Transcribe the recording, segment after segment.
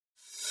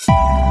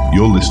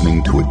You're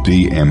listening to a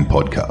DM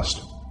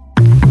podcast.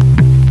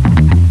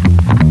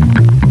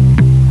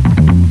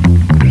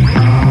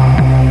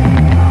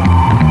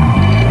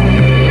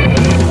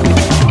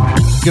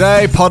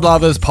 G'day, pod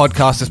lovers,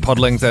 podcasters,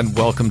 podlings, and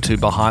welcome to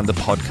Behind the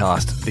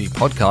Podcast, the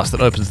podcast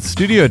that opens the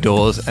studio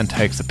doors and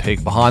takes a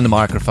peek behind the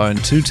microphone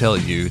to tell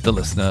you, the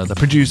listener, the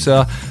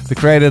producer, the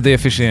creator, the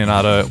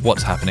aficionado,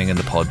 what's happening in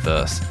the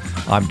podverse.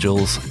 I'm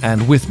Jules,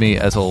 and with me,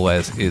 as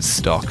always, is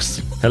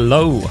Stocks.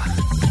 Hello.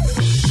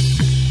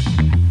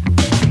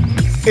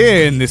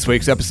 In this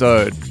week's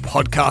episode,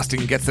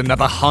 podcasting gets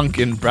another hunk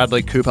in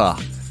Bradley Cooper.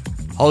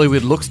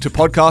 Hollywood looks to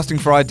podcasting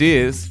for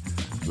ideas.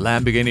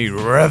 Lamborghini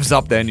revs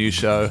up their new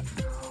show.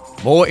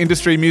 More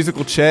industry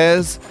musical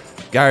chairs.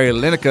 Gary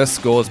Lineker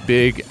scores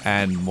big,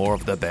 and more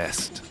of the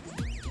best.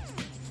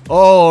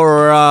 All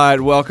right,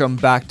 welcome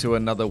back to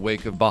another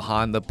week of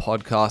Behind the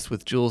Podcast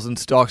with Jules and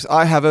Stocks.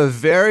 I have a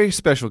very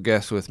special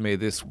guest with me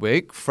this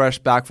week, fresh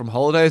back from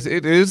holidays.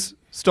 It is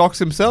Stocks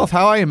himself.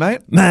 How are you,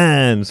 mate?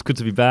 Man, it's good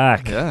to be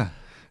back. Yeah.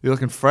 You're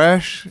looking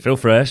fresh. Feel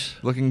fresh.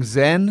 Looking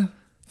zen.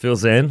 Feel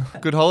zen.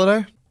 Good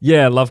holiday?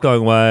 Yeah, love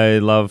going away.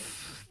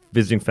 Love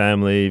visiting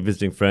family,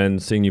 visiting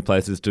friends, seeing new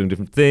places, doing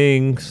different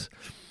things,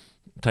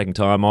 taking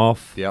time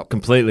off. Yep.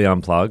 Completely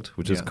unplugged,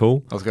 which is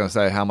cool. I was going to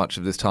say, how much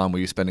of this time were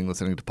you spending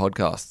listening to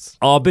podcasts?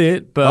 Oh, a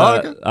bit,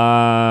 but okay.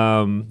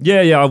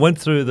 I went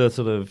through the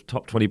sort of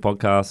top 20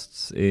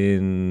 podcasts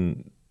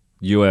in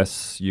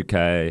US,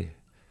 UK,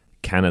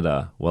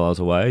 Canada while I was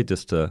away,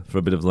 just for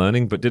a bit of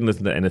learning, but didn't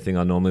listen to anything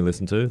I normally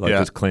listen to,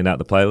 just cleaned out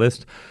the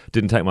playlist.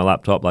 Didn't take my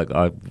laptop,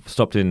 I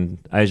stopped in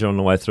Asia on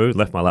the way through,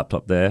 left my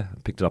laptop there,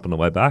 picked it up on the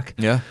way back.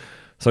 Yeah.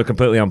 So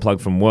completely unplugged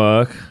from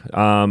work.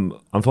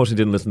 Unfortunately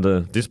didn't listen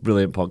to this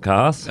brilliant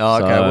podcast. Oh,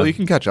 okay. So well, you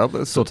can catch up.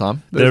 There's still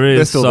time. There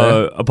is. Still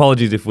So there.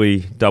 apologies if we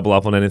double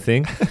up on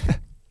anything.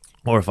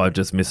 Or if I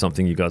just missed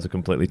something you guys have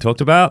completely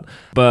talked about.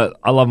 But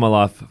I love my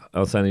life. I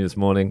was saying to you this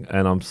morning,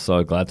 and I'm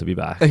so glad to be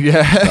back.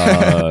 Yeah.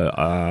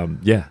 So,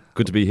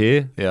 good to be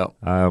here. Yeah.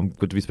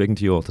 Good to be speaking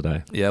to you all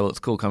today. Yeah, well, it's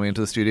cool coming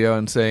into the studio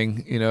and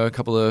seeing, a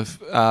couple of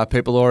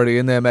people already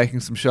in there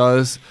making some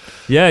shows.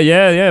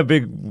 Yeah.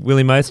 Big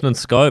Willie Mason and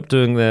Scope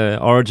doing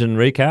their Origin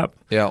recap.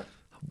 Yeah.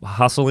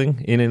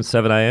 Hustling in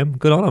 7 a.m.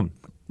 Good on them.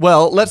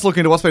 Well, let's look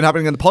into what's been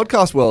happening in the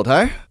podcast world,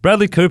 hey?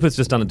 Bradley Cooper's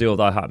just done a deal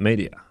with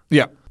iHeartMedia.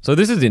 Yeah. So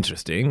this is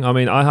interesting. I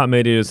mean,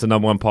 iHeartMedia is the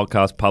number one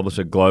podcast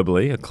publisher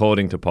globally,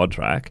 according to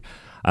Podtrack.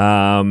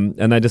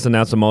 And they just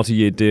announced a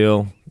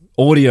multi-year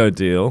audio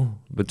deal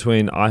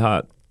between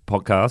iHeart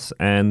Podcasts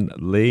and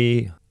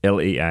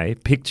LEA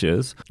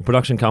Pictures, a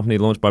production company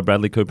launched by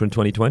Bradley Cooper in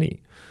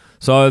 2020.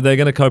 So they're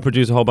going to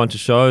co-produce a whole bunch of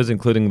shows,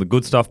 including the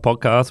Good Stuff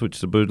podcast, which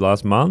debuted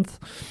last month.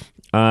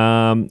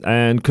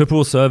 And Cooper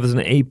will serve as an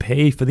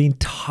EP for the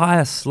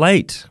entire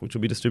slate, which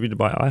will be distributed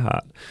by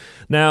iHeart.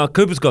 Now,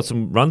 Cooper's got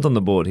some runs on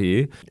the board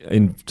here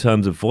in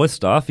terms of voice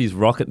stuff. He's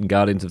Rocket in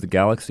Guardians of the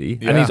Galaxy,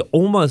 and he's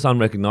almost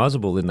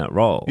unrecognizable in that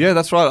role. Yeah,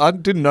 that's right. I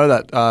didn't know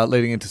that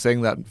leading into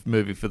seeing that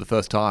movie for the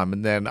first time.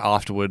 And then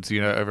afterwards,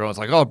 everyone's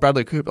like, oh,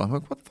 Bradley Cooper. I'm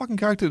like, what fucking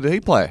character did he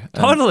play? And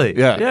Totally.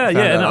 Yeah.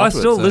 And I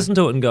still so. listen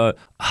to it and go,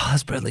 oh,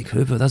 that's Bradley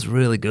Cooper. That's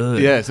really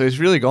good. Yeah, so he's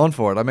really gone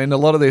for it. I mean, a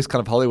lot of these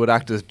kind of Hollywood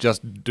actors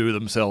just do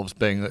themselves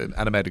being an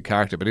animated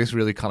character, but he's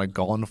really kind of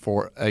gone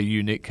for a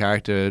unique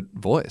character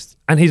voice.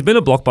 And he's been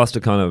a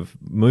blockbuster kind of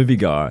movie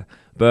guy,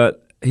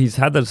 but he's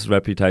had this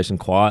reputation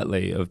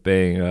quietly of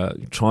being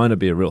trying to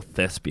be a real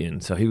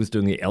thespian. So he was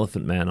doing the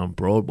Elephant Man on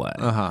Broadway.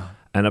 Uh-huh.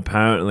 And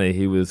apparently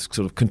he was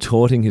sort of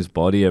contorting his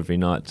body every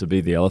night to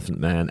be the Elephant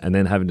Man, and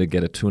then having to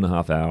get a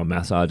 2.5-hour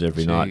massage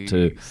every night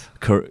to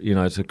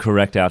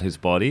correct out his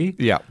body.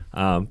 Yeah.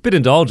 Bit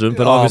indulgent,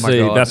 but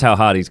obviously that's how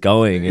hard he's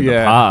going in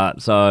the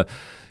part. So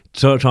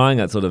trying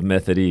that sort of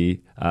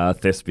methody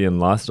thespian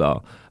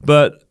lifestyle.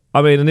 But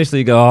I mean, initially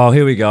you go, oh,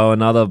 here we go,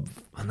 another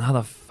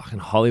fucking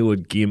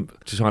Hollywood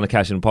gimp just trying to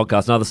cash in a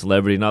podcast, another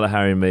celebrity, another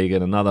Harry and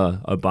Meghan,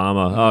 another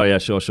Obama. Oh yeah,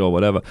 sure,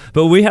 whatever.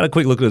 But we had a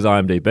quick look at his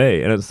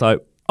IMDb, and it's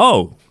like,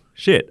 oh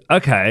shit,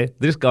 okay,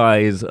 this guy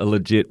is a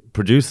legit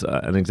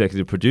producer, an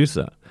executive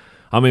producer.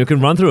 I mean, we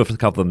can run through a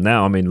couple of them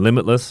now. I mean,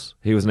 Limitless,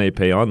 he was an EP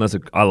on.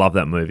 I love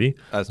that movie.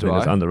 As do I.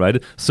 It's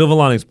underrated. Silver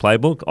Linings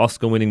Playbook,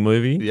 Oscar-winning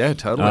movie. Yeah,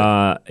 totally.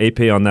 EP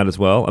on that as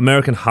well.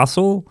 American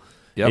Hustle,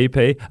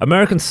 EP.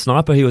 American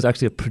Sniper, he was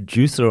actually a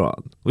producer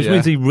on, which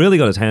means he really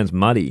got his hands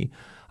muddy.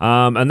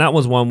 And that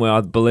was one where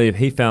I believe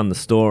he found the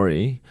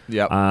story.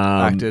 Yep,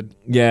 acted.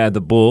 Yeah, the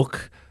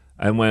book,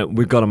 and went,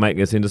 we've got to make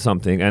this into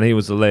something. And he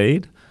was the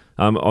lead.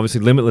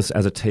 Obviously, Limitless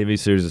as a TV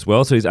series as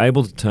well. So he's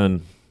able to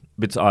turn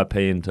bits of IP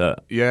into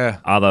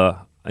other,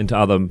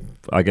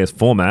 I guess,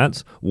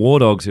 formats. War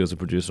Dogs, he was a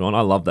producer on.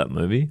 I love that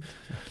movie.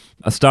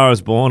 A Star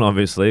Is Born,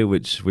 obviously,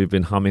 which we've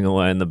been humming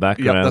away in the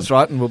background. Yep, that's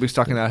right, and we'll be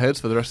stuck in our heads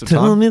for the rest of the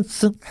time. Tell me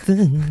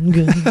something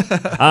good.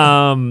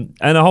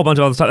 And a whole bunch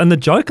of other stuff. And The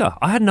Joker.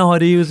 I had no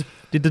idea he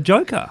did The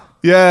Joker.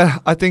 Yeah,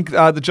 I think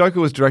The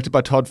Joker was directed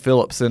by Todd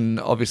Phillips, and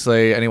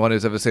obviously anyone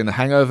who's ever seen the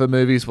Hangover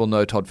movies will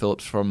know Todd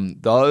Phillips from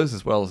those,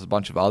 as well as a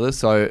bunch of others.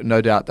 So no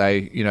doubt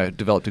they,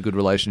 developed a good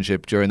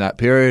relationship during that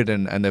period,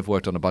 and they've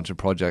worked on a bunch of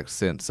projects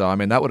since. So I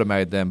mean, that would have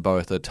made them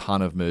both a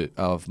ton of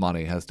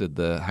money, as did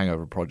the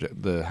Hangover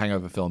project, the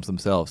Hangover films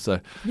themselves. So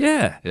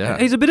yeah, Yeah.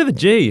 he's a bit of a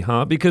G,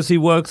 huh? Because he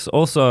works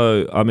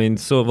also. I mean,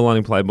 Silver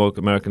Lining Playbook,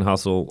 American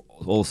Hustle,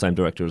 all the same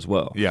director as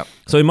well. Yeah.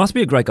 So he must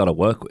be a great guy to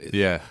work with.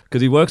 Yeah.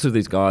 Because he works with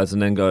these guys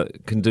and then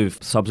can do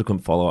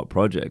subsequent follow-up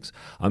projects.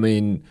 I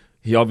mean,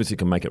 he obviously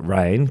can make it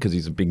rain because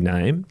he's a big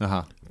name.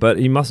 Uh-huh. But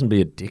he mustn't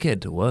be a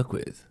dickhead to work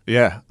with.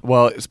 Yeah,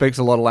 well, it speaks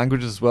a lot of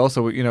languages as well.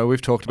 So,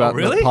 we've talked about in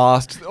the really?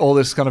 past all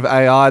this kind of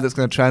AI that's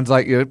going to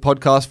translate your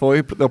podcast for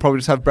you. They'll probably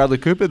just have Bradley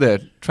Cooper there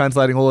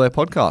translating all their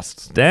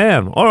podcasts.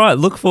 Damn. All right.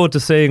 Look forward to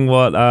seeing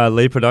what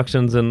Lee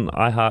Productions and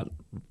iHeart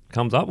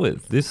comes up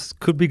with. This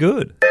could be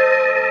good.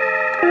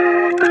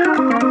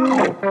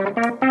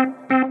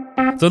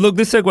 So look,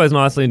 this segues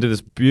nicely into this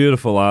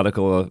beautiful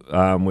article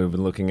we've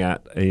been looking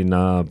at in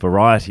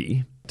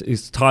Variety.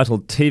 It's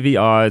titled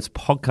TVI's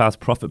Podcast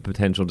Profit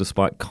Potential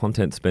Despite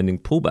Content Spending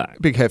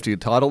Pullback. Big hefty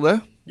title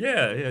there.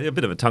 Yeah, a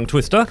bit of a tongue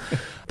twister.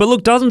 But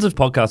look, dozens of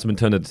podcasts have been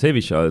turned into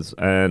TV shows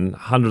and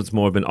hundreds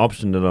more have been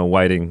optioned and are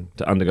waiting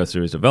to undergo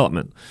series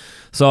development.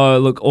 So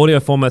look, audio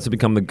formats have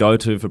become the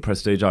go-to for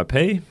prestige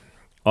IP,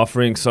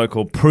 offering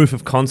so-called proof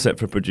of concept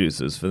for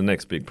producers for the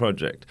next big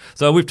project.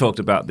 So we've talked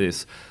about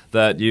this,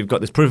 that you've got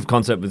this proof of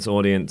concept with this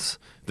audience,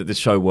 that this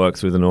show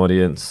works with an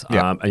audience,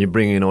 Yeah. and you're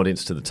bringing an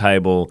audience to the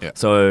table. Yeah.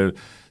 So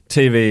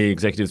TV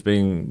executives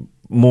being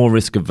more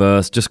risk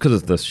averse just because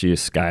of the sheer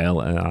scale.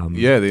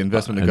 The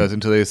investment that goes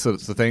into these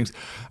sorts of things.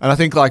 And I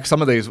think like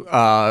some of these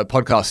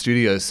podcast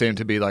studios seem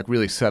to be like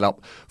really set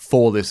up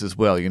for this as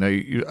well.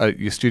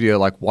 Your studio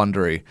like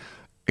Wondery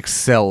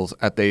excels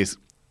at these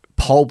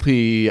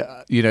pulpy,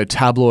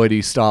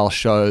 tabloidy style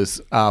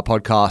shows,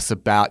 podcasts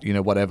about,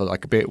 whatever,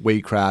 like a bit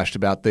We Crashed,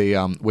 about the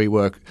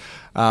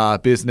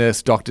WeWork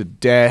business, Dr.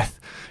 Death.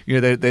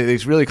 They're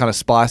these really kind of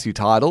spicy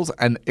titles,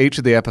 and each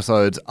of the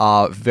episodes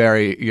are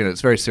very, it's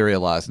very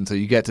serialized. And so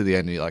you get to the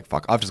end and you're like,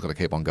 fuck, I've just got to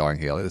keep on going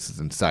here. This is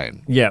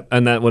insane. Yeah,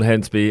 and that would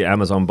hence be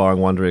Amazon buying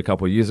Wondery a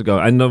couple of years ago.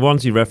 And the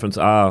ones you reference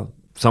are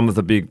some of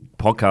the big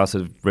podcasts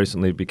that have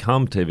recently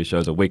become TV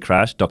shows are We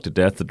Crashed, Dr.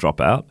 Death, The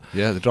Dropout.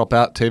 Yeah, The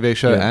Dropout TV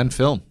show and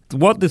film.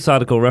 What this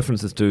article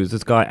references to is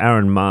this guy,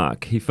 Aaron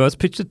Mark. He first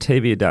pitched a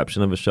TV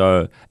adaptation of a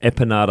show,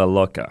 Empanada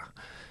Loca.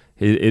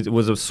 It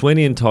was a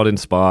Sweeney and Todd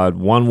inspired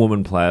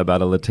one-woman play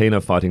about a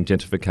Latino fighting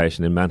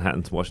gentrification in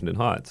Manhattan's Washington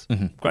Heights.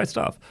 Mm-hmm. Great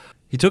stuff.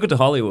 He took it to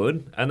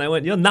Hollywood and they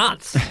went, "You're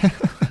nuts."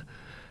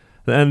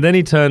 And then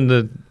he turned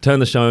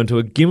the show into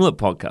a Gimlet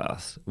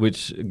podcast,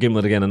 which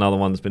Gimlet, again, another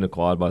one that's been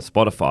acquired by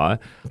Spotify,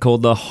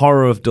 called The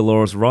Horror of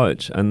Dolores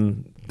Roach.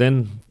 And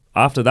then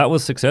after that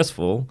was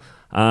successful,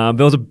 there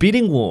was a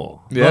bidding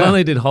war. Yeah. Not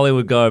only did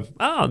Hollywood go,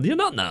 "Oh, you're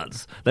not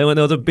nuts," there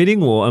was a bidding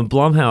war, and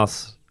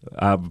Blumhouse,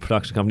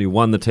 production company,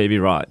 won the TV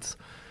rights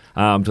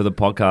to the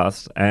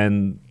podcast,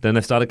 and then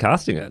they started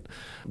casting it.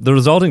 The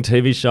resulting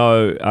TV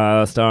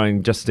show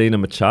starring Justina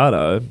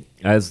Machado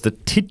as the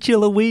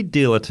titular weed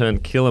dealer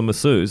turned killer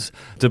masseuse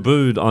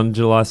debuted on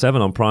July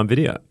 7 on Prime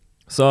Video.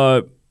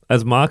 So,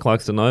 as Mark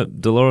likes to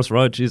note, Dolores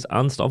Roach is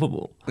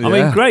unstoppable. Yeah. I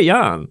mean, great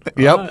yarn.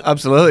 Yep, Right?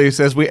 absolutely. He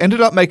says, we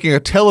ended up making a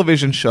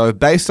television show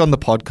based on the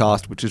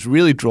podcast, which is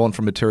really drawn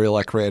from material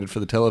I created for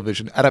the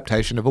television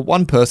adaptation of a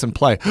one-person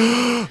play.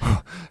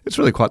 It's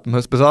really quite the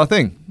most bizarre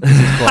thing. This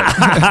is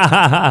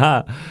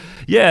quite-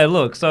 Yeah,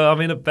 look, so I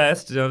mean, at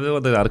best,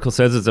 what the article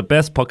says is the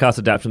best podcast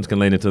adaptations can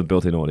lean into the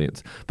built-in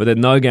audience, but there are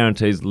no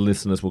guarantees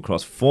listeners will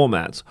cross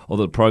formats or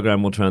the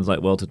program will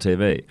translate well to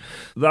TV.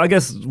 I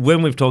guess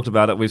when we've talked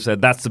about it, we've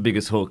said that's the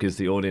biggest hook is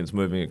the audience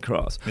moving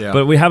across. Yeah.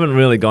 But we haven't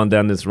really gone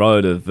down this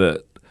road of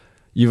that.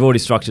 You've already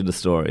structured the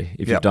story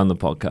if you've Yep. done the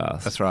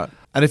podcast. That's right.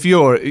 And if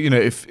you're,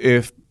 if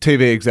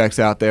TV execs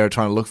out there are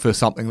trying to look for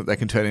something that they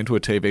can turn into a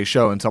TV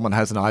show and someone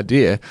has an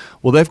idea,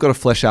 well, they've got to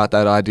flesh out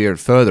that idea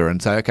further and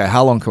say, okay,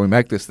 how long can we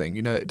make this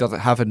thing? Does it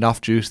have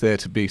enough juice there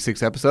to be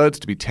 6 episodes,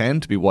 to be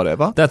 10, to be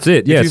whatever? That's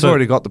it, yeah. If you've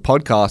already got the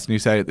podcast and you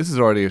say, this is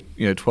already a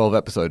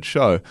 12-episode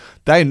show,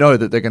 they know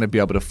that they're going to be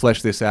able to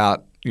flesh this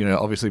out,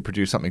 obviously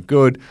produce something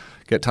good,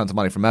 get tons of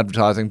money from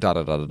advertising,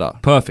 da-da-da-da-da.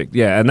 Perfect,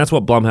 yeah. And that's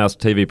what Blumhouse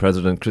TV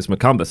president Chris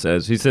McCumber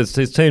says. He says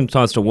his team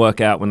tries to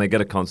work out when they get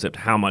a concept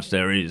how much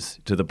there is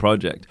to the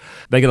project.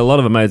 They get a lot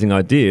of amazing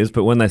ideas,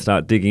 but when they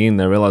start digging in,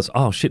 they realize,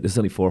 oh, shit, there's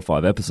only 4 or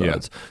 5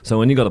 episodes. Yeah. So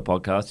when you've got a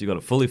podcast, you've got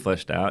it fully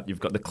fleshed out, you've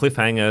got the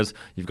cliffhangers,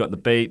 you've got the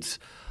beats.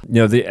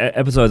 The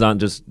episodes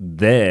aren't just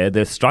there,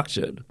 they're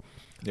structured.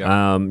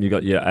 Yeah. You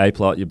got your A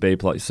plot, your B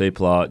plot, your C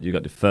plot, you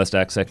got your first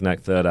act, second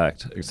act, third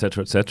act,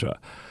 etc., etc.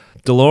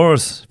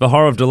 Dolores, The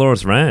Horror of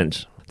Dolores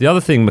Ranch. The other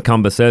thing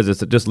McCumber says is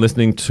that just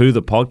listening to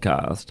the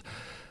podcast,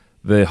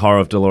 The Horror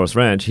of Dolores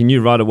Ranch, he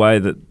knew right away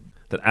that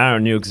that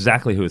Aaron knew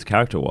exactly who his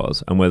character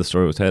was and where the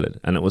story was headed,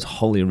 and it was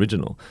wholly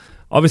original.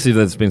 Obviously,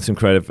 there's been some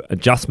creative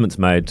adjustments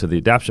made to the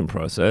adaptation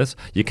process.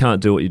 You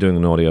can't do what you're doing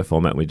in audio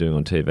format we're doing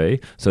on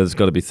TV, so there's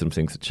got to be some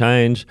things that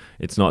change.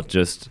 It's not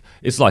just...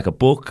 It's like a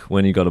book,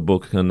 when you got a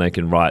book and they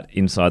can write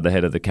inside the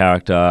head of the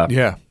character.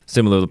 Yeah.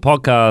 Similar to the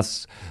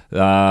podcast.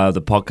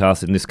 The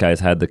podcast, in this case,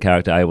 had the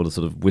character able to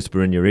sort of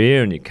whisper in your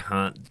ear, and you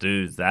can't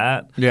do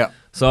that. Yeah.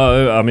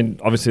 So, I mean,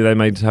 obviously they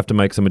may have to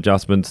make some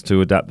adjustments to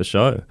adapt the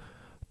show.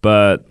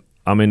 But,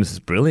 I mean, this is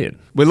brilliant.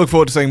 We look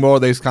forward to seeing more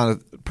of these kind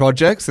of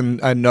projects,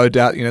 and no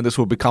doubt, this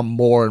will become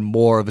more and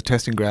more of a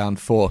testing ground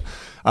for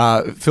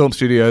film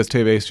studios,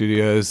 TV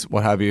studios,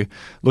 what have you,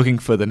 looking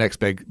for the next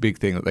big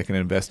thing that they can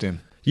invest in.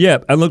 Yeah,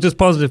 and look, just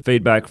positive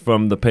feedback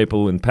from the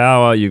people in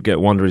power. You get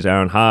Wanderer's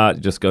Aaron Hart.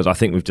 He just goes, I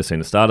think we've just seen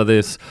the start of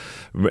this.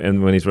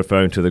 And when he's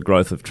referring to the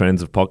growth of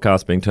trends of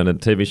podcasts being turned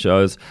into TV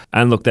shows.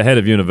 And look, the head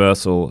of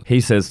Universal, he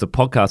says the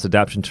podcast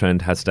adaptation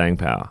trend has staying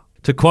power.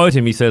 To quote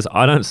him, he says,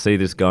 I don't see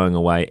this going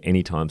away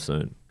anytime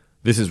soon.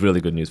 This is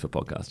really good news for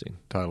podcasting.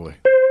 Totally.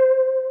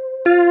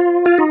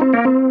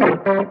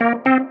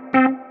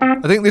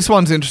 I think this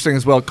one's interesting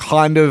as well,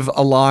 kind of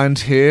aligned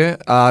here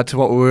to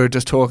what we were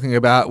just talking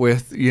about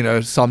with,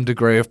 some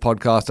degree of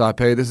podcast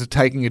IP. This is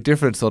taking a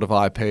different sort of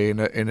IP in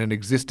an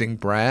existing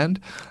brand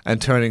and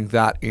turning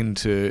that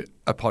into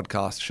a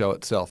podcast show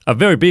itself. A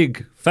very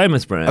big,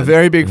 famous brand. A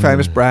very big,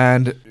 famous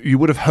brand. You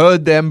would have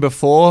heard them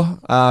before,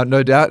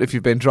 no doubt, if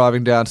you've been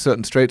driving down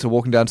certain streets or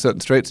walking down certain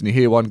streets and you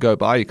hear one go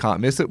by, you can't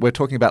miss it. We're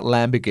talking about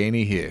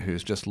Lamborghini here,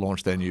 who's just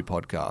launched their new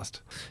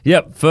podcast.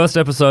 Yep, first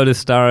episode is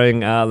starring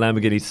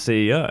Lamborghini's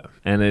CEO,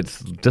 and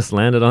it's just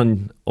landed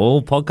on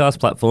all podcast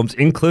platforms,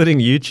 including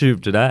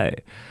YouTube today.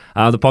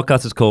 The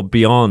podcast is called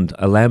Beyond,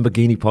 a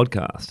Lamborghini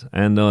podcast,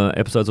 and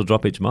episodes will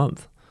drop each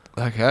month.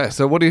 Okay,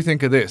 so what do you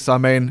think of this? I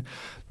mean,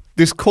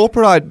 this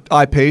corporate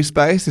IP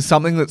space is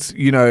something that's,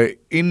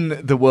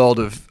 in the world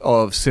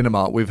of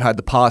cinema, we've had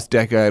the past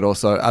decade or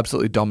so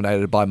absolutely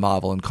dominated by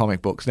Marvel and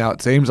comic books. Now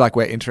it seems like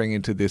we're entering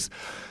into this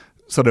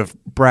sort of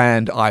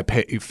brand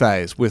IP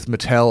phase with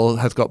Mattel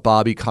has got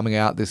Barbie coming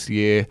out this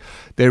year.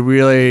 They're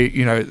really,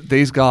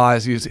 these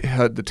guys, you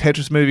heard the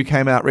Tetris movie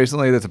came out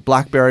recently. There's a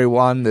BlackBerry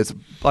one. There's a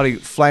bloody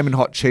Flamin'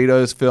 Hot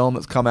Cheetos film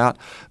that's come out.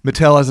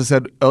 Mattel, as I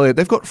said earlier,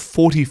 they've got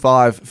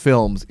 45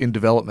 films in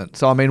development.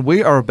 So, I mean,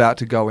 we are about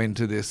to go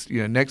into this,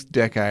 next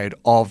decade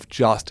of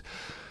just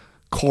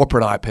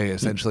corporate IP,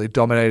 essentially,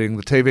 dominating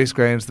the TV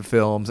screens, the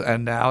films,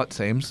 and now it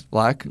seems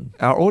like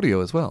our audio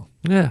as well.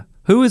 Yeah.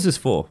 Who is this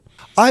for?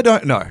 I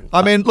don't know.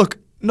 I mean, look,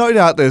 no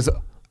doubt there's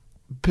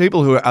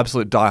people who are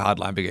absolute diehard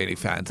Lamborghini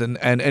fans, and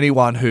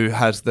anyone who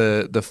has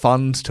the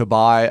funds to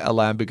buy a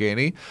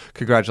Lamborghini,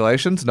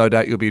 congratulations. No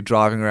doubt you'll be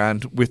driving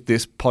around with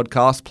this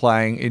podcast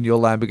playing in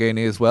your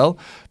Lamborghini as well.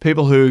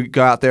 People who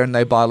go out there and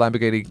they buy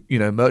Lamborghini,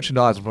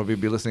 merchandise will probably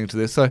be listening to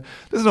this. So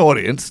there's an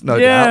audience, no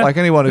doubt. Like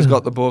anyone who's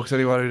got the books,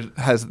 anyone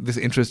who has this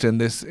interest in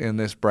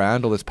this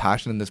brand or this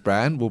passion in this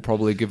brand will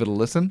probably give it a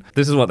listen.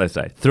 This is what they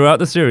say. Throughout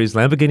the series,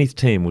 Lamborghini's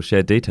team will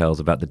share details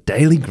about the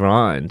daily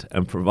grind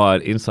and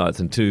provide insights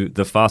into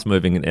the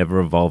fast-moving and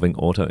ever-evolving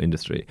auto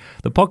industry.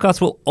 The podcast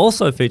will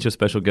also feature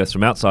special guests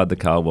from outside the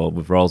car world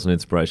with roles and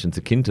inspirations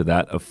akin to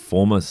that of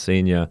former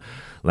senior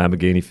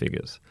Lamborghini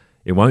figures.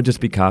 It won't just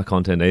be car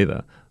content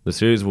either. The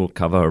series will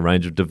cover a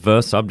range of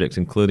diverse subjects,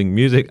 including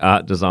music,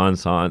 art, design,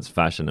 science,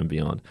 fashion, and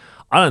beyond.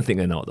 I don't think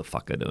they know what the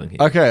fuck they're doing here.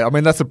 Okay, I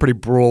mean, that's a pretty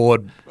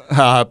broad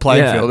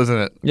playing field, isn't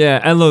it?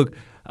 Yeah, and look,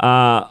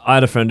 I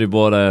had a friend who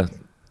bought a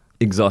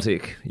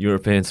exotic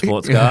European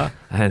sports car,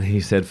 and he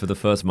said for the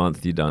first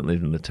month you don't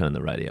even turn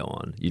the radio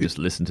on, you just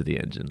listen to the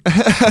engine.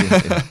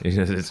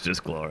 It's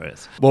just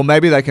glorious. Well,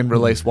 maybe they can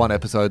release one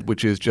episode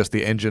which is just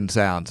the engine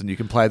sounds, and you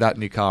can play that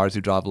in your car as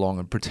you drive along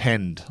and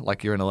pretend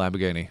like you're in a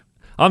Lamborghini.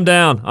 I'm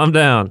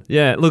down.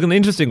 Yeah, look, an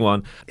interesting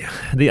one.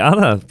 The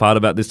other part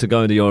about this, to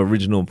go into your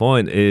original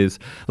point, is,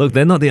 look,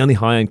 they're not the only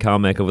high-end car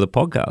maker with a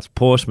podcast.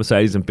 Porsche,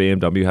 Mercedes, and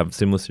BMW have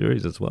similar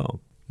series as well.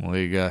 Well,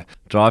 there you go.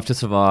 Drive to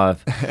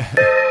Survive.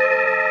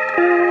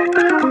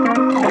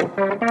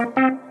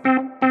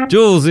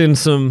 Jules, in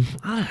some,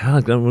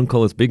 I don't want to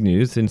call this big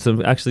news, in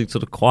some actually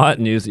sort of quiet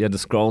news that you had to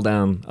scroll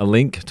down a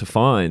link to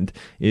find,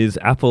 is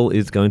Apple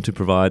is going to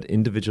provide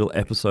individual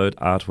episode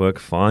artwork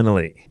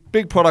finally.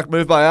 Big product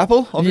move by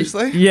Apple,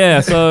 obviously.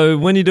 Yeah, so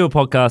when you do a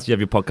podcast, you have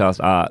your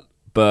podcast art,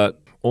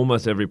 but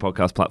almost every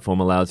podcast platform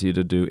allows you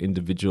to do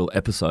individual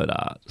episode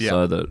art. Yeah.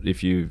 So that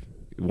if you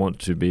want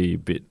to be a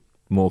bit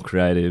more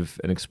creative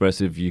and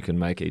expressive, you can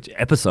make each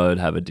episode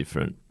have a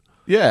different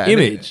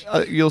image.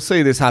 You'll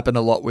see this happen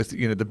a lot with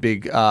the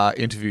big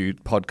interview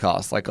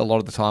podcasts. Like a lot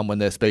of the time when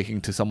they're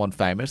speaking to someone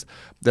famous,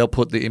 they'll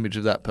put the image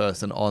of that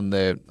person on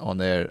their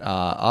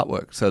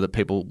artwork, so that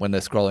people, when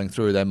they're scrolling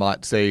through, they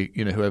might see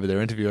whoever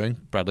they're interviewing,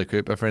 Bradley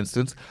Cooper, for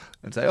instance,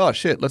 and say, oh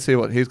shit, let's hear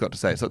what he's got to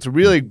say. So it's a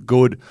really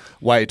good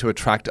way to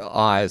attract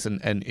eyes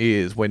and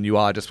ears when you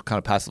are just kind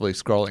of passively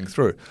scrolling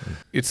through.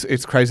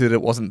 It's crazy that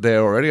it wasn't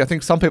there already. I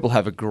think some people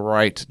have a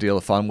great deal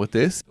of fun with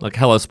this. Like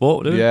Hello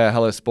Sport, dude? Yeah,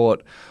 Hello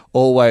Sport.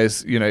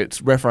 Always,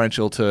 it's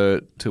referential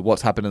to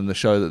what's happened in the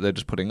show that they're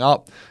just putting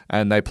up,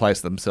 and they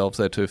place themselves,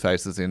 their two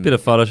faces in. Bit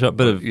of Photoshop,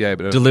 bit of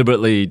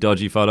deliberately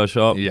dodgy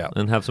Photoshop,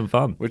 and have some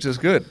fun. Which is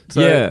good.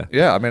 So,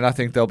 I mean, I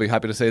think they'll be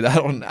happy to see that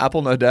on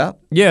Apple, no doubt.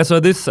 Yeah, so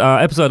this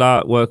episode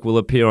artwork will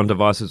appear on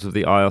devices with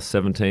the iOS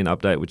 17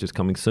 update, which is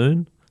coming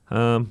soon.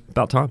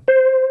 About time.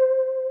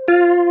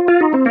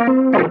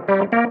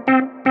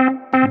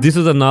 This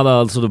is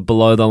another sort of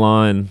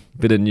below-the-line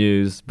bit of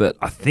news, but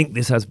I think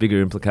this has bigger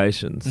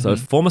implications. So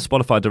former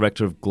Spotify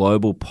Director of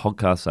Global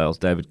Podcast Sales,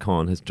 David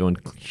Conn, has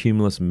joined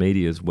Cumulus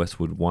Media's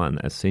Westwood One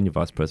as Senior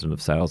Vice President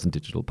of Sales and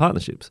Digital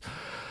Partnerships.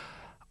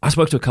 I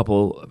spoke to a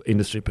couple of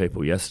industry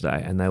people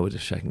yesterday, and they were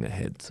just shaking their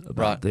heads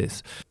about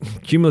this.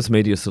 Cumulus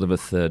Media is sort of a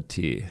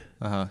third-tier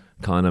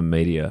kind of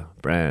media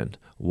brand.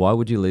 Why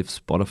would you leave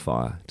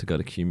Spotify to go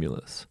to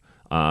Cumulus?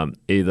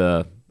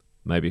 Either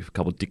maybe a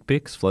couple of dick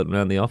pics floating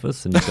around the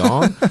office and you're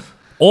gone,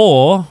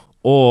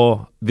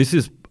 or this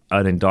is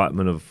an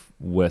indictment of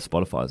where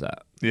Spotify's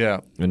at. Yeah.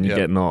 And you're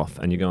getting off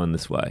and you're going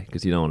this way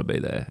because you don't want to be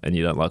there and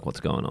you don't like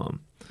what's going on.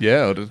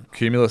 Yeah, or does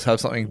Cumulus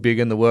have something big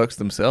in the works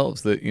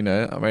themselves that,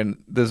 I mean,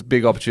 there's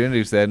big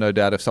opportunities there, no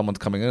doubt. If someone's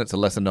coming in, it's a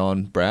lesser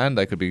known brand,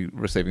 they could be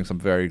receiving some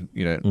very,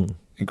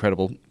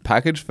 incredible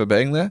package for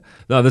being there.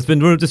 No, there's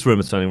been just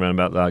rumours turning around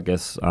about, I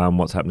guess,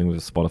 what's happening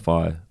with the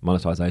Spotify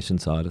monetization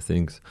side of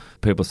things.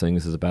 People are seeing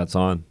this as a bad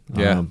sign.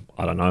 Yeah.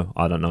 I don't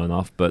know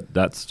enough, but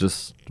that's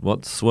just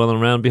what's swirling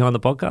around behind the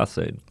podcast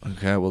scene.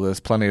 Okay, well, there's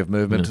plenty of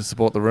movement to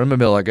support the rumour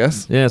mill, I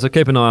guess. Yeah, so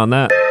keep an eye on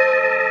that.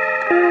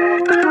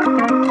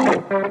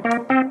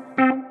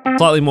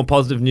 Slightly more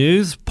positive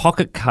news,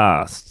 Pocket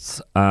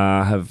Casts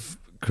have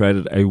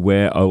created a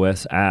Wear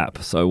OS app.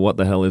 So what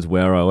the hell is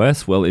Wear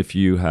OS? Well, if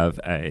you have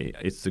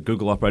it's the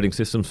Google operating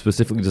system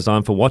specifically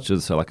designed for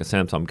watches, so like a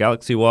Samsung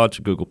Galaxy Watch,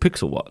 a Google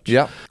Pixel Watch.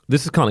 Yeah.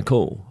 This is kind of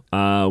cool.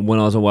 When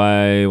I was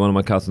away, one of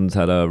my cousins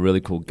had a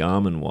really cool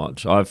Garmin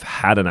watch. I've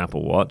had an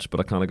Apple Watch, but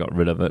I kind of got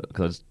rid of it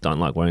because I just don't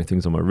like wearing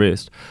things on my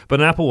wrist.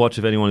 But an Apple Watch,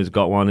 if anyone who's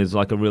got one, is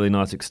like a really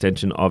nice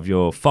extension of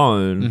your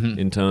phone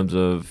in terms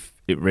of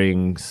it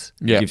rings,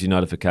 it gives you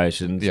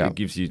notifications, it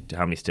gives you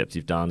how many steps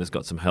you've done. It's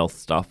got some health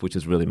stuff, which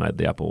has really made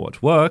the Apple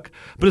Watch work.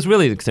 But it's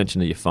really an extension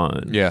of your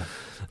phone. Yeah.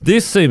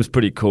 This seems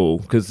pretty cool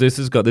because this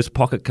has got this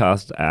Pocket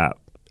Cast app.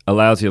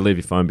 Allows you to leave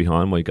your phone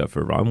behind while you go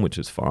for a run, which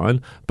is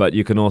fine. But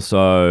you can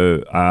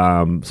also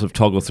sort of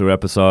toggle through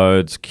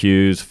episodes,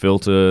 cues,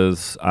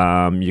 filters.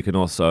 You can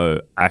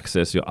also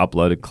access your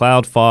uploaded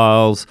cloud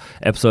files,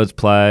 episodes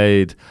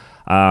played,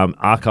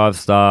 archive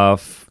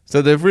stuff.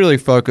 So they've really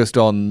focused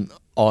on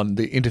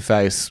the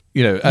interface,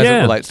 as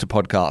it relates to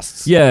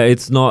podcasts. Yeah,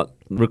 it's not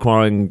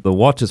requiring the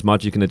watch as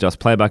much. You can adjust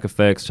playback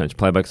effects, change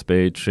playback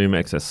speed, trim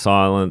excess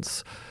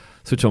silence,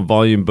 switch on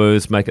volume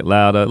boost, make it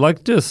louder.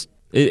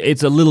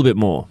 It's a little bit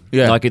more.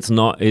 Yeah.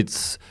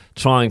 It's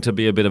trying to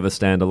be a bit of a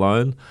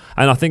standalone.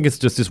 And I think it's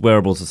just this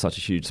wearables is such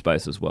a huge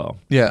space as well.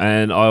 Yeah.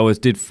 And I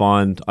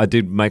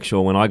did make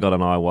sure when I got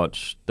an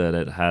iWatch that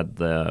it had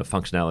the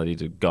functionality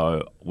to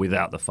go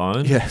without the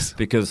phone. Yes.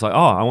 Because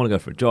I want to go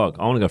for a jog.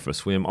 I want to go for a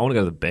swim. I want to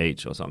go to the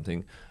beach or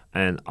something.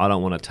 And I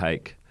don't want to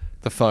take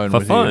the phone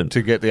with you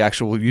to get the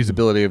actual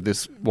usability of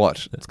this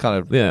watch. It's kind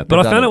of But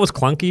I found it was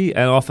clunky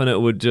and often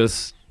it would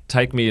just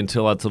take me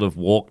until I'd sort of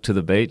walk to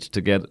the beach to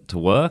get to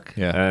work.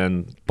 Yeah.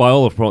 And by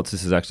all reports,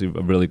 this is actually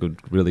a really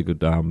good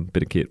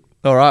bit of kit.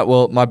 All right.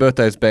 Well, my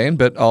birthday's been,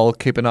 but I'll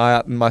keep an eye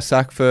out in my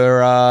sack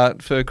for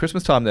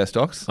Christmas time there,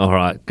 Stocks. All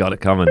right. Got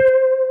it coming.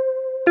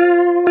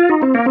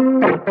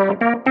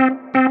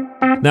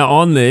 Now,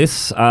 on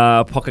this,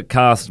 Pocket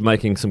Cast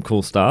making some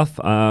cool stuff.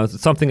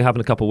 Something that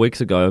happened a couple of weeks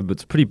ago, but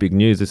it's pretty big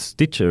news, is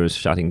Stitcher is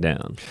shutting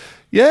down.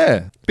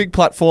 Yeah, big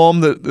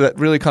platform that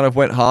really kind of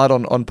went hard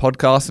on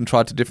podcasts and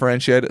tried to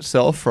differentiate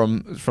itself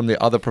from the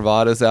other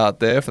providers out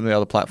there, from the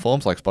other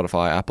platforms like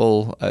Spotify,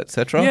 Apple,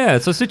 etc. Yeah,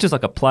 so Stitcher's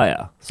like a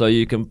player. So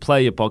you can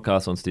play your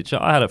podcast on Stitcher.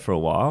 I had it for a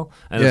while,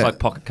 and it's like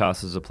Pocket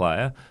Cast as a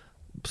player,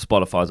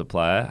 Spotify's a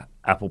player,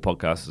 Apple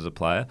Podcasts as a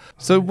player.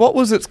 So what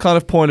was its kind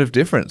of point of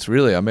difference,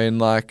 really? I mean,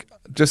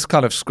 just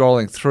kind of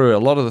scrolling through, a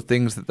lot of the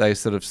things that they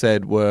sort of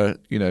said were,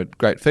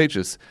 great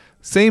features.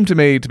 Seem to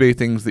me to be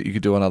things that you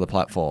could do on other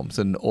platforms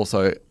and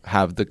also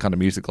have the kind of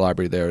music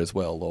library there as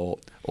well,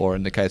 or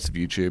in the case of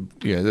YouTube,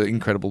 the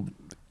incredible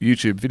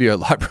YouTube video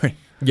library.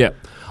 Yeah.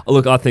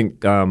 Look, I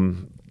think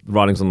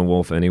writing's on the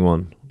wall for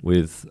anyone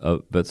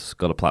that's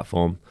got a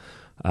platform.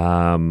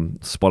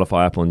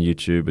 Spotify, Apple and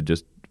YouTube are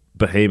just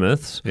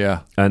behemoths.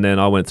 Yeah. And then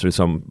I went through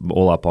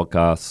all our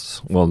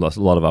podcasts, a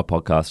lot of our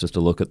podcasts, just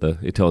to look at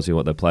it tells you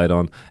what they played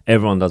on.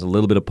 Everyone does a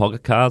little bit of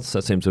Pocket Casts.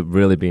 That seems to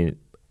really be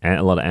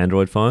a lot of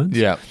Android phones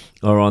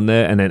are on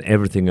there, and then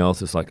everything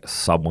else is like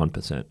sub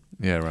 1%.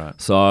 Yeah, right.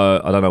 So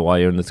I don't know why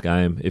you're in this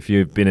game. If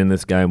you've been in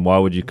this game, why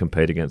would you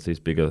compete against these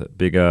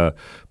bigger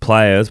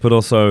players? But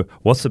also,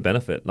 what's the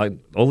benefit? Like,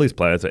 all these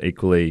players are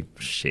equally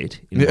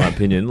shit, in my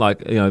opinion.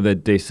 Like, they're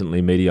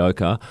decently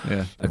mediocre.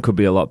 Yeah. It could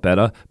be a lot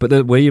better. But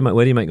where do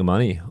you make your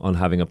money on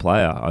having a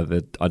player?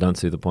 I don't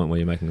see the point where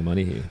you're making the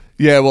money here.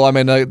 Yeah, well, I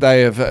mean,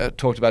 they have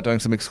talked about doing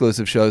some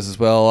exclusive shows as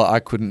well. I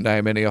couldn't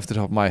name any off the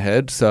top of my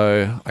head,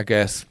 so I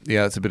guess,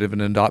 it's a bit of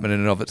an indictment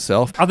in and of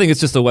itself. I think it's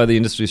just the way the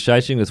industry is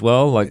changing as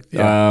well. Like,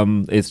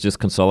 it's just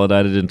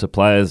consolidated into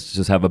players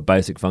just have a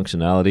basic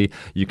functionality.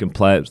 You can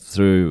play it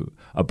through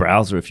a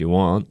browser if you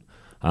want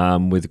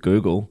with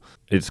Google.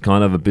 It's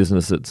kind of a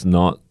business that's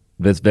not...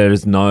 There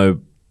is no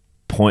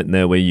point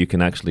there where you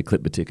can actually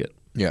clip the ticket.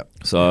 Yeah.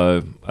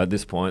 So at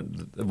this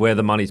point, where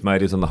the money's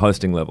made is on the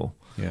hosting level.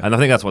 Yeah. And I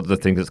think that's what the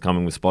thing that's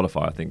coming with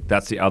Spotify. I think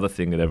that's the other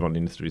thing that everyone in the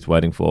industry is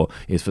waiting for,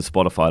 is for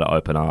Spotify to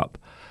open up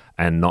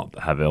and not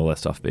have all their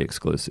stuff be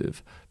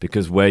exclusive.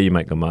 Because where you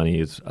make the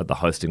money is at the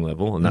hosting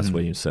level, and that's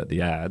where you insert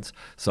the ads.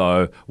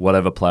 So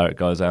whatever player it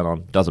goes out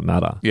on doesn't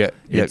matter. Yeah,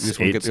 you just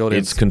want to get the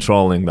audience. It's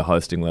controlling the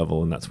hosting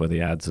level, and that's where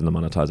the ads and the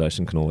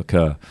monetization can all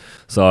occur.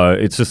 So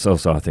it's just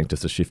also, I think,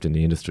 just a shift in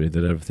the industry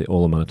that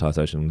all the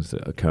monetization is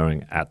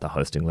occurring at the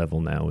hosting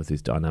level now with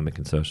this dynamic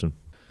insertion.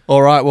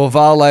 All right, well,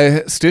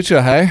 Vale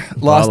Stitcher, hey?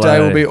 Last day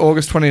will be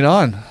August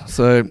 29,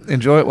 so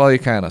enjoy it while you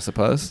can, I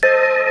suppose.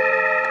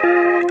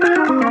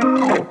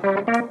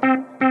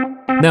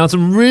 Now,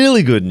 some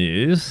really good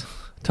news.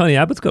 Tony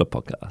Abbott's got a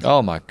podcast.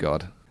 Oh, my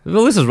God.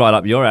 Well, this is right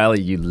up your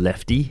alley, you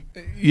lefty.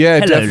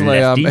 Yeah, Hello,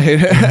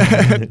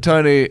 definitely.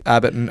 Tony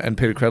Abbott and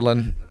Peter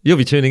Credlin. You'll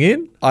be tuning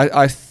in?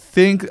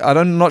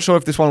 I'm not sure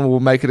if this one will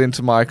make it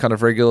into my kind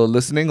of regular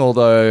listening,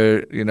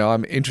 although,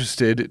 I'm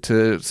interested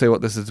to see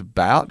what this is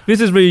about. This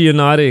is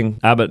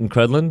reuniting Abbott and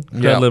Credlin.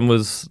 Credlin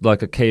was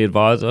like a key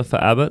advisor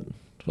for Abbott.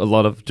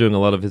 During a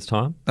lot of his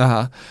time.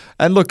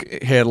 And look,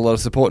 he had a lot of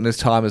support in his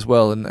time as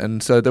well,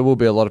 and so there will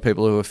be a lot of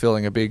people who are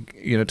feeling a big,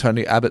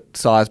 Tony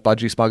Abbott-sized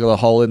budgie smuggler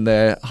hole in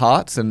their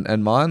hearts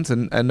and minds,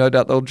 and no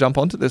doubt they'll jump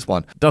onto this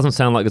one. Doesn't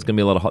sound like there's going to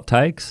be a lot of hot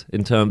takes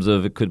in terms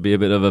of it could be a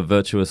bit of a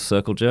virtuous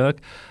circle jerk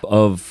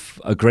of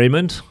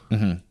agreement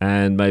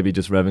and maybe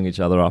just revving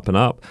each other up and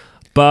up.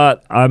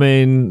 But, I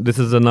mean, this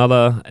is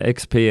another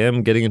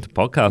ex-PM getting into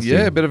podcasting.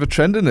 Yeah, a bit of a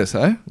trend in this,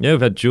 eh? Yeah,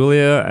 we've had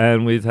Julia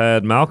and we've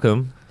had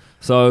Malcolm.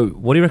 So,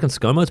 what do you reckon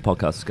ScoMo's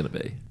podcast is going to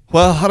be?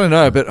 Well, I don't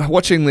know, but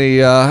watching the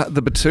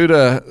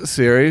Batuta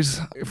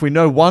series, if we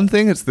know one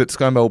thing, it's that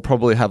ScoMo will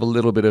probably have a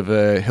little bit of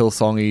a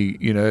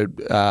Hillsongy,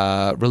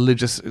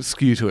 religious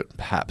skew to it,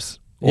 perhaps.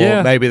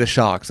 Or maybe the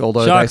Sharks,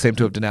 although they seem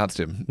to have denounced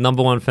him.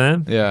 Number one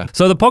fan? Yeah.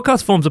 So the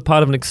podcast forms a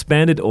part of an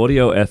expanded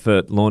audio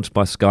effort launched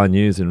by Sky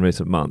News in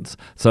recent months.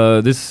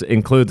 So this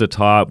includes a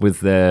tie-up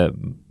with their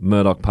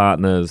Murdoch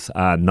partners,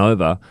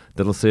 Nova,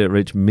 that'll see it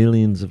reach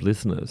millions of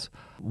listeners.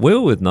 We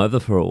were with Nova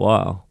for a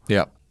while.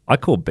 Yeah. I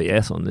call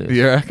BS on this.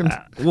 You reckon?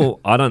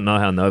 Well, I don't know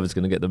how Nova's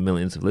going to get the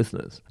millions of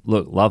listeners.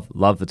 Look,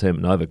 love the team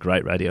at Nova,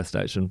 great radio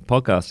station,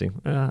 podcasting.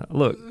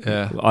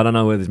 I don't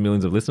know where these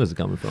millions of listeners are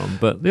coming from,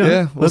 but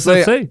let's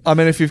see. I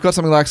mean, if you've got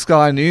something like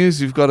Sky News,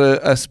 you've got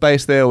a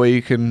space there where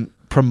you can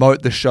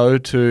promote the show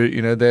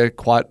to, their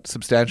quite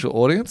substantial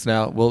audience.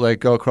 Now, will they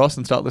go across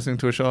and start listening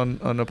to a show on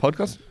a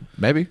podcast?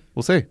 Maybe.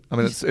 We'll see. I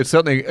mean, it's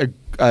certainly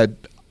a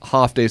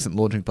half-decent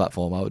launching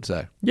platform, I would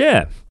say.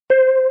 Yeah.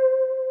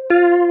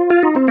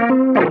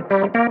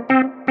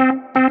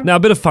 Now, a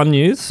bit of fun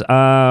news,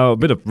 a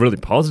bit of really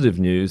positive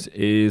news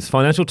is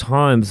Financial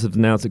Times have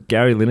announced that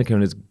Gary Lineker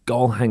and his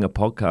Goalhanger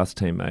podcast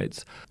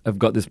teammates have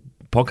got this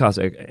podcast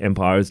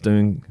empire is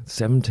doing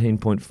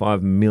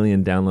 17.5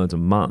 million downloads a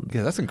month.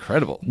 Yeah, that's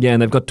incredible. Yeah,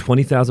 and they've got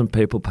 20,000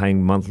 people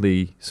paying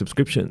monthly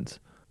subscriptions.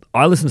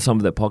 I listened to some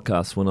of their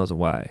podcasts when I was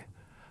away.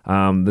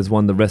 There's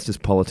one, The Rest is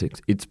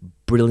Politics. It's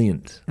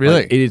brilliant.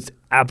 Really? It is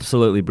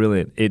absolutely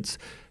brilliant. It's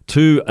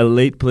two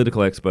elite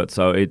political experts.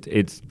 So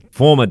it's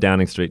former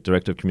Downing Street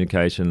Director of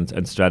Communications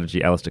and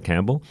Strategy, Alistair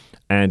Campbell,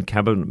 and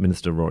Cabinet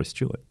Minister Rory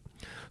Stewart.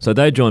 So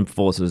they joined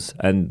forces,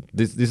 and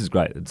this is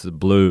great. It's a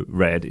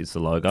blue-red is the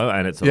logo,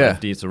 and it's a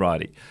lefty, it's a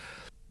righty.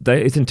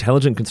 It's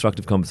intelligent,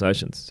 constructive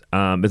conversations.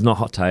 It's not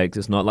hot takes.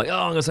 It's not like,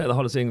 I'm going to say the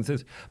hottest thing.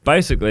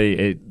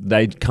 Basically,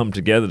 they come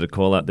together to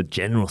call out the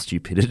general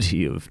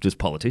stupidity of just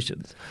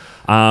politicians.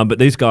 But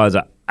these guys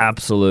are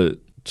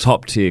absolute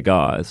top-tier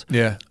guys.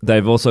 Yeah.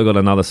 They've also got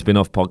another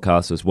spin-off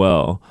podcast as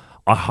well.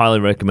 I highly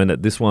recommend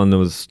it. This one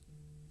was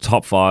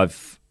top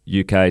 5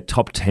 UK,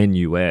 top 10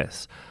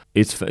 US.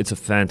 It's a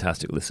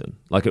fantastic listen.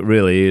 Like, it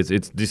really is.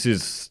 This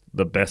is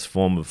the best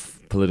form of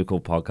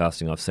political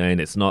podcasting I've seen.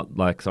 It's not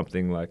like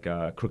something like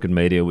Crooked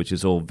Media, which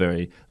is all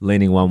very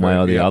leaning one way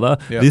or the other.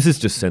 Yeah. This is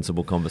just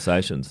sensible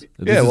conversations.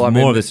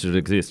 More of this should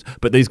exist.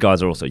 But these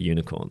guys are also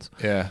unicorns.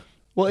 Yeah.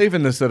 Well,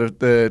 even the sort of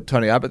the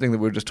Tony Abbott thing that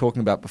we were just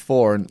talking about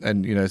before,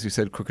 and as you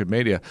said, Crooked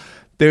Media,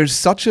 there's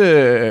such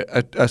a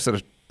sort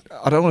of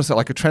I don't want to say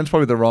like a trend's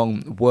probably the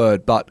wrong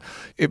word, but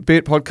be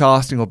it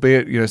podcasting or be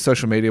it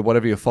social media,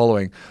 whatever you're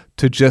following,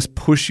 to just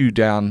push you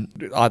down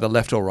either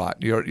left or right.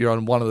 You're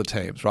on one of the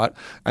teams, right?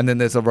 And then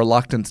there's a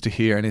reluctance to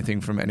hear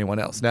anything from anyone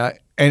else. Now,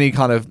 any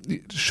kind of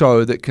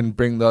show that can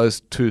bring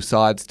those two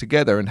sides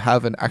together and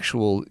have an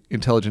actual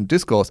intelligent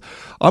discourse,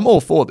 I'm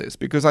all for this,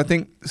 because I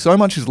think so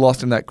much is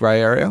lost in that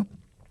grey area.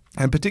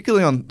 And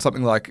particularly on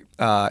something like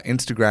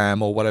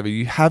Instagram or whatever,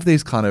 you have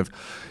these kind of,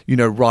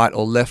 right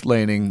or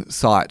left-leaning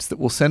sites that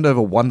will send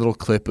over one little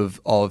clip of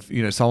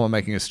someone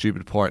making a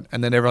stupid point,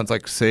 and then everyone's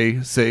like, see,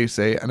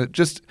 and it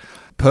just,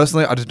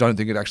 personally, I just don't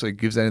think it actually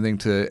gives anything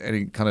to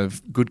any kind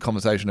of good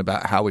conversation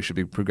about how we should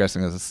be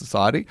progressing as a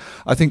society.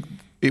 I think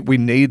we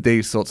need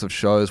these sorts of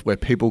shows where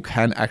people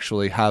can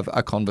actually have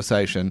a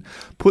conversation,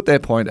 put their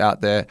point out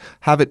there,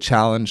 have it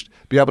challenged,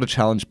 be able to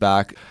challenge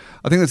back.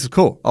 I think this is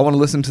cool. I want to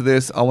listen to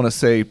this. I want to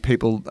see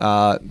people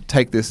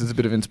take this as a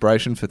bit of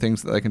inspiration for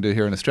things that they can do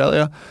here in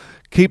Australia.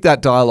 Keep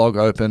that dialogue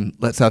open.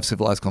 Let's have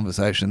civilized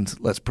conversations.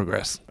 Let's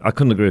progress. I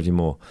couldn't agree with you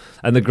more.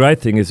 And the great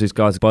thing is these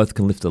guys both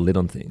can lift a lid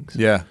on things.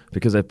 Yeah.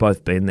 Because they've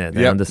both been there.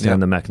 They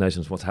understand the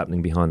machinations, what's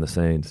happening behind the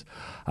scenes.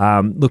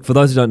 Look, for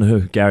those who don't know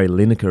who Gary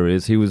Lineker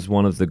is, he was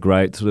one of the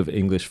great sort of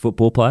English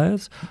football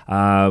players,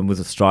 was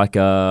a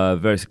striker,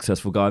 very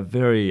successful guy,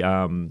 very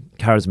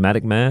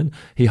charismatic man.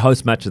 He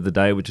hosts Match of the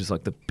Day, which is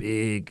like the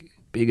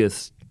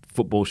biggest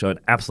football show, an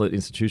absolute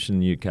institution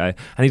in the UK.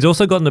 And he's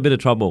also gotten a bit of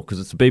trouble because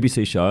it's a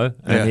BBC show,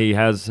 and he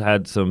has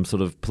had some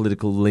sort of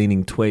political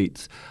leaning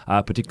tweets,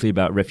 particularly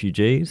about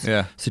refugees,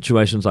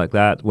 situations like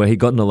that, where he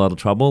got in a lot of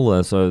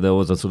trouble. So there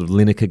was a sort of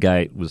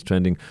Lineker-gate was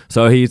trending.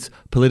 So he's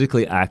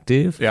politically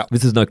active. Yeah.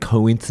 This is no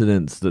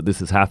coincidence that this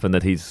has happened,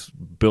 that he's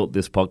built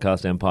this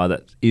podcast empire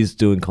that is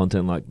doing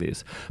content like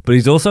this. But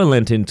he's also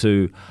lent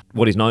into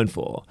what he's known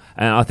for.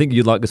 And I think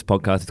you'd like this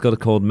podcast. It's got it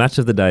called Match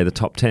of the Day, the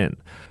Top 10.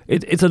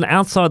 It's an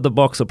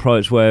outside-the-box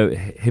approach where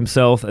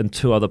himself and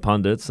two other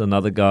pundits,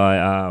 another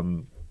guy,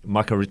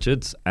 Micah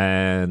Richards,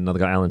 and another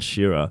guy, Alan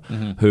Shearer,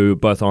 who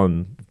both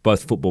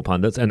football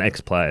pundits and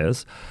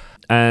ex-players,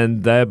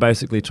 and they're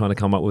basically trying to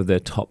come up with their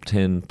top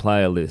 10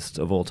 player list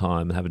of all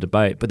time and have a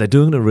debate, but they're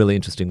doing it in a really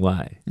interesting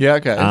way. Yeah,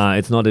 okay.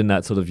 It's not in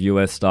that sort of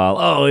US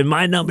style,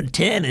 my number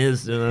 10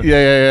 is... So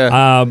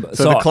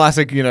the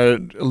classic,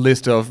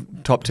 list of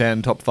top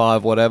 10, top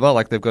 5, whatever,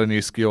 like they've got a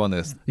new skew on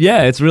this.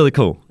 Yeah, it's really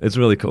cool.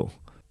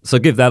 So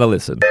give that a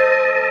listen.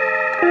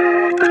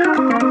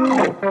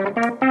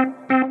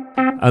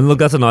 And look,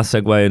 that's a nice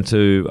segue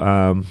into,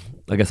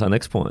 I guess, our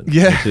next point.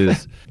 Yeah. Which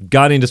is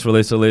Guardian just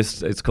released a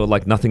list. It's called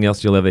like Nothing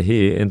Else You'll Ever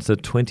Hear. And it's the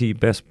 20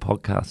 best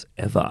podcasts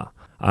ever.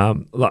 I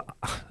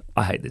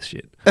hate this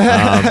shit. But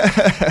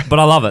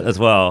I love it as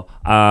well.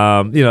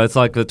 It's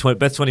like the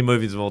best 20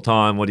 movies of all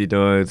time. What are you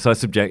doing? It's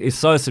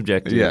so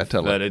subjective. Yeah,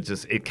 totally. But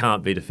it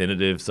can't be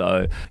definitive.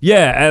 So,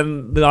 yeah.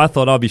 And I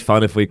thought it'd be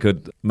fun if we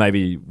could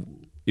maybe...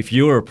 If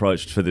you were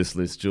approached for this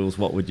list, Jules,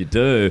 what would you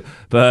do?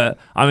 But,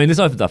 I mean, this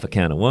opens up a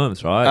can of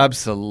worms, right?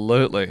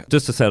 Absolutely.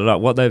 Just to set it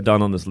up, what they've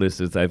done on this list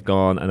is they've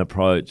gone and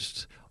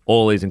approached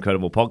all these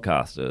incredible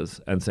podcasters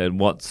and said,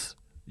 what's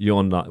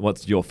your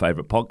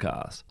favourite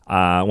podcast?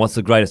 What's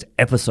the greatest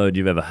episode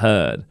you've ever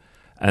heard?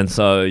 And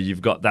so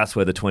that's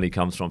where the 20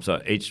 comes from. So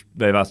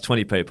they've asked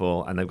 20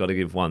 people and they've got to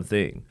give one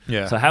thing.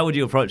 Yeah. So how would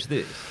you approach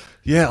this?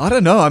 Yeah, I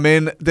don't know. I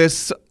mean,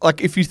 there's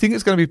if you think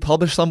it's going to be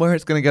published somewhere,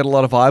 it's going to get a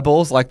lot of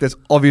eyeballs. Like, there's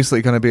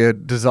obviously going to be a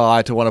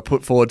desire to want to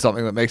put forward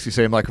something that makes you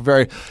seem like a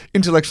very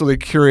intellectually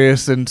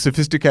curious and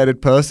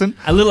sophisticated person.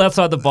 A little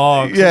outside the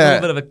box. Yeah. A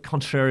little bit of a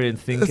contrarian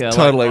thinker.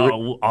 Totally.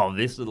 Like,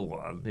 this little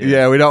one.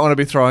 Yeah, we don't want to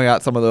be throwing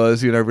out some of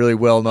those, really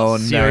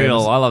well-known Serial.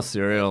 Names. I love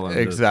Serial.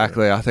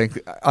 Exactly. I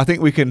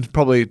think we can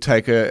probably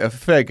take a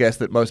fair guess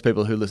that most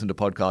people who listen to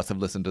podcasts have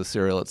listened to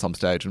Serial at some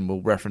stage, and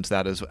we'll reference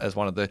that as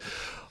one of the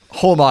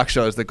hallmark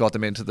shows that got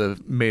them into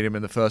the medium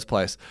in the first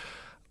place.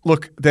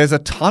 Look, there's a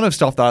ton of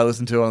stuff that I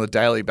listen to on a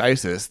daily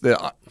basis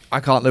that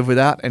I can't live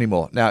without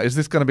anymore. Now, is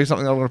this going to be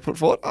something I want to put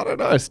forward? I don't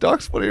know.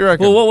 Stocks, what do you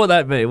reckon? Well, what would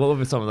that be? What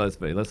would some of those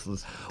be? Let's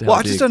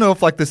I just don't know if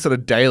this sort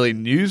of daily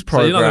news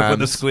program. So you're not going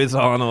to put the Squiz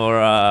on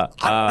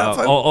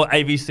or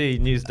ABC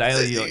News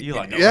Daily? You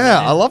like that?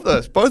 Yeah, I love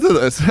those. Both of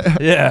those.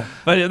 Yeah,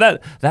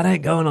 but that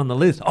ain't going on the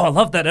list. I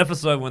love that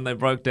episode when they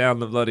broke down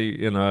the bloody,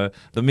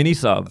 the mini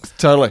sub.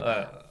 Totally.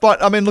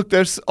 But, I mean, look,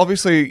 there's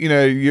obviously,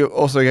 you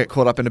also get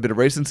caught up in a bit of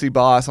recency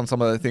bias on some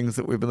of the things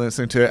that we've been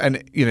listening to.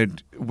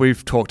 And,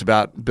 we've talked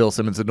about Bill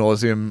Simmons ad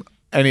nauseum.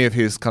 Any of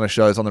his kind of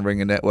shows on the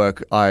Ringer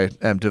Network, I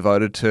am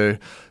devoted to.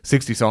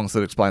 60 Songs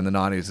That Explain the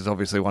 90s is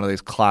obviously one of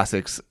these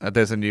classics.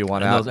 There's a new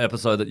one out. And there was an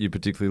episode that you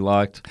particularly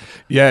liked.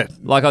 Yeah.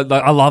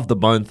 I love the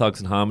Bone Thugs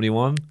and Harmony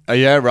one.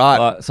 Yeah,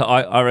 right. So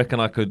I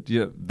reckon I could,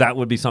 that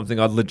would be something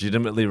I'd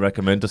legitimately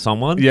recommend to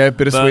someone. Yeah,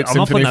 Bittersweet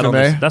Symphony for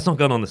me. That's not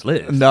going on this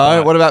list. No,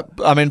 right. What about,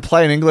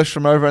 Plain English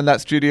from over in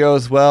that studio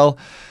as well?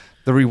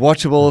 The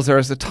Rewatchables, there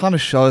is a ton of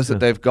shows that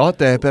they've got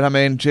there. But,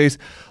 geez,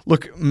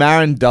 look,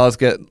 Marin does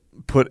get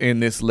put in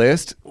this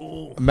list.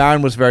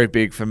 Marin was very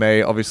big for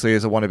me, obviously,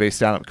 as a wannabe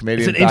stand-up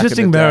comedian. It's an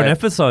interesting Marin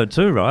episode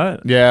too, right?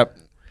 Yeah.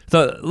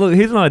 So look,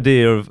 here's an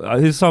idea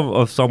of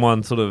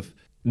someone sort of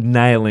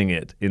nailing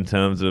it in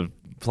terms of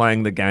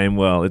playing the game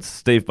well. It's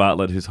Steve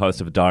Bartlett, who's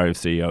host of Diary of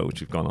CEO,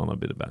 which we've gone on a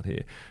bit about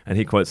here, and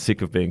he quotes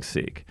 "sick of being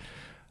sick."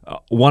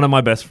 One of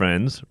my best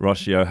friends,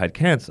 Roshio, had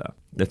cancer.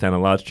 They found a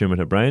large tumour in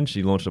her brain.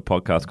 She launched a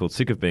podcast called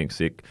Sick of Being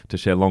Sick to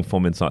share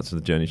long-form insights of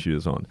the journey she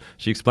was on.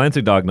 She explains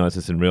her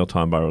diagnosis in real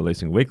time by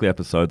releasing weekly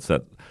episodes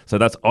so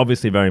that's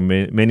obviously very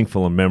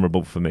meaningful and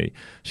memorable for me.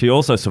 She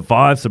also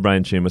survives the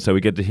brain tumour, so we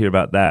get to hear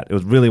about that. It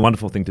was a really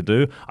wonderful thing to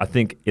do. I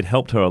think it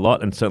helped her a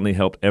lot and certainly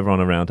helped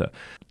everyone around her.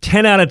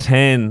 10 out of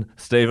 10,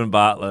 Stephen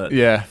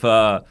Bartlett,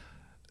 for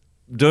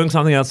doing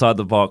something outside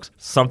the box,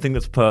 something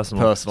that's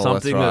personal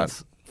something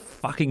that's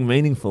fucking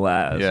meaningful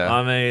as. Yeah.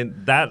 I mean,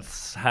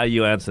 that's how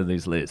you answer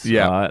these lists,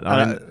 Yeah, right?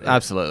 I mean,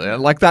 absolutely.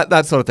 Like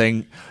that sort of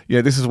thing.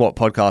 Yeah, this is what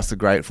podcasts are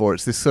great for.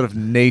 It's this sort of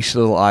niche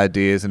little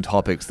ideas and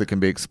topics that can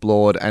be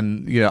explored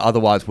and,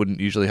 otherwise wouldn't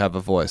usually have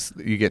a voice.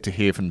 You get to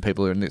hear from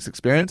people who are in this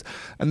experience,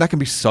 and that can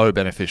be so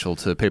beneficial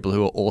to people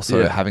who are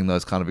also having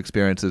those kind of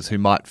experiences, who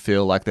might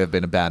feel like they've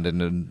been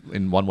abandoned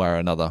in one way or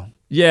another.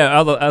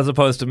 Yeah, as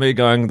opposed to me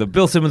going the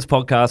Bill Simmons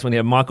podcast when he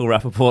had Michael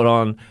Rappaport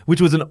on,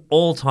 which was an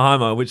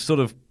all-timer, which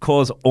sort of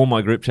caused all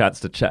my group chats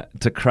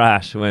to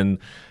crash when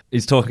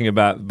he's talking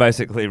about,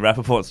 basically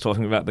Rappaport's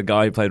talking about the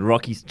guy who played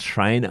Rocky's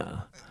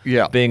trainer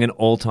being an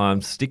all-time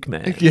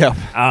stickman. Yeah.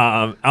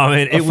 I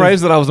mean, a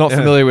phrase that I was not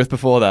familiar with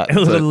before that. It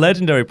was a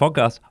legendary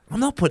podcast. I'm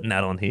not putting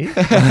that on here.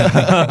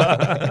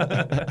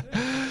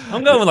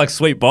 I'm going with like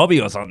Sweet Bobby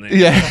or something.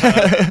 Yeah.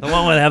 The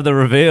one where they have the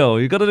reveal.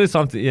 You've got to do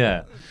something,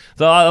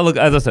 So, look,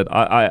 as I said,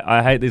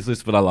 I hate these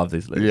lists, but I love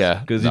these lists. Yeah.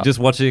 Because you're just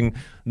watching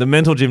the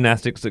mental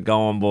gymnastics that go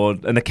on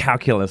board and the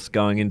calculus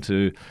going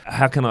into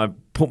how can I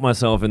put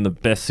myself in the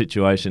best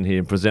situation here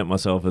and present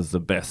myself as the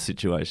best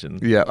situation.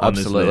 Yeah,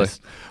 absolutely.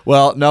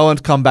 Well, no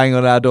one's come banging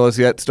on our doors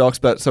yet, Stocks,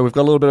 so we've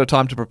got a little bit of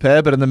time to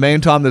prepare. But in the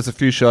meantime, there's a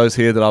few shows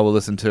here that I will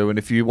listen to. And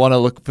if you want to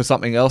look for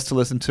something else to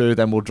listen to,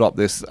 then we'll drop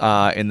this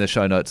in the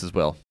show notes as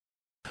well.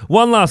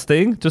 One last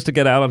thing, just to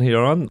get out on here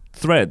on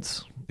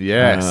Threads.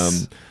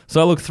 Yes.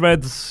 So look,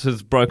 Threads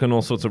has broken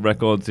all sorts of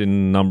records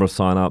in number of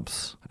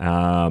signups,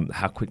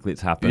 how quickly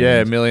it's happened. Yeah,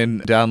 1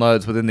 million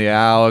downloads within the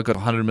hour, got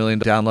 100 million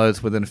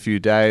downloads within a few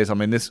days. I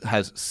mean, this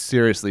has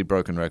seriously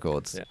broken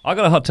records. Yeah. I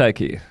got a hot take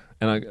here,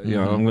 and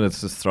I'm going to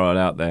just throw it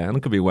out there, and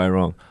it could be way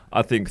wrong.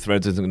 I think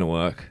Threads isn't going to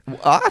work.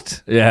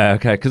 What? Yeah,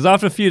 okay, because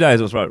after a few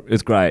days,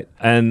 it's great.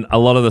 And a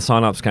lot of the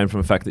signups came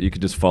from the fact that you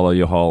could just follow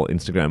your whole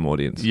Instagram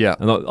audience. Yeah.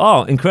 And like,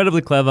 oh,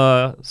 incredibly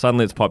clever.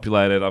 Suddenly it's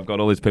populated. I've got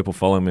all these people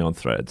following me on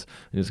Threads.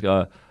 And you just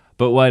go,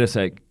 but wait a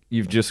sec,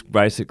 you've just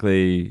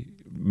basically...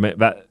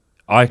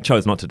 I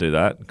chose not to do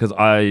that because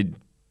I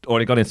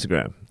already got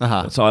Instagram.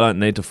 So I don't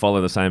need to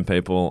follow the same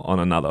people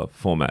on another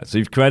format. So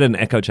you've created an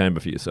echo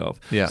chamber for yourself.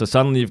 Yeah. So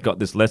suddenly you've got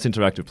this less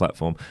interactive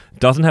platform.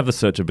 Doesn't have the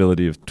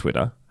searchability of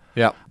Twitter.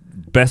 Yeah.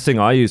 Best thing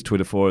I use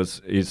Twitter for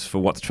is for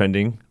what's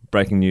trending,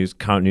 breaking news,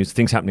 current news,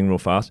 things happening real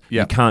fast.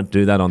 Yeah. You can't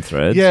do that on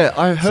Threads. Yeah,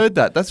 I heard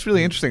that. That's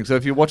really interesting. So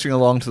if you're watching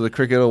along to the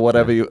cricket or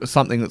whatever,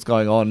 something that's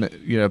going on,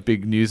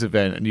 big news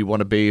event, and you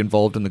want to be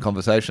involved in the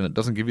conversation, it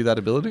doesn't give you that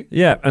ability?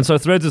 Yeah, and so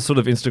Threads is sort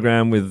of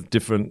Instagram with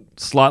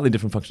slightly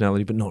different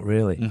functionality, but not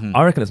really. Mm-hmm.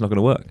 I reckon it's not going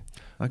to work.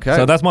 Okay.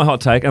 So that's my hot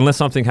take. Unless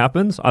something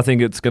happens, I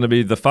think it's going to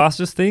be the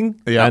fastest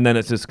thing, and then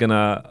it's just going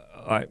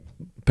to,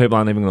 people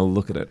aren't even going to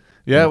look at it.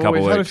 Yeah, well,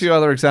 we've had a few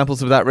other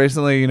examples of that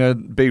recently.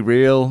 Be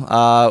Real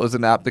was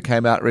an app that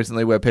came out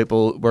recently where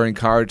people were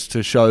encouraged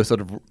to show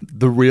sort of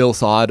the real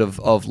side of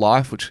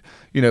life, which,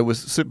 was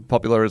super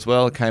popular as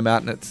well. It came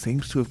out and it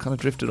seems to have kind of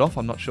drifted off.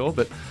 I'm not sure,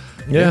 but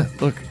yeah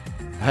look,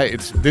 hey,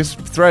 this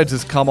Threads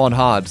has come on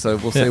hard, so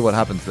we'll see what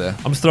happens there.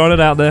 I'm just throwing it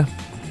out there.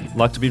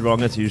 Like to be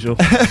wrong as usual.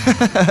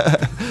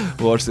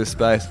 Watch this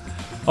space.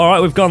 All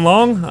right, we've gone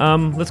long.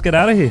 Let's get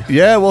out of here.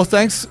 Yeah, well,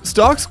 thanks,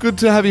 Stocks. Good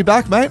to have you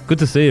back, mate. Good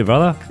to see you,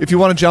 brother. If you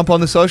want to jump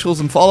on the socials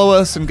and follow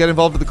us and get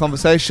involved with the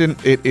conversation,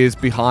 it is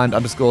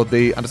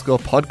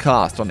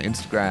behind_the_podcast on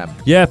Instagram.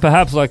 Yeah,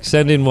 perhaps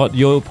send in what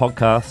your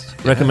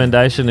podcast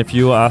recommendation if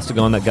you were asked to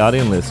go on that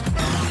Guardian list.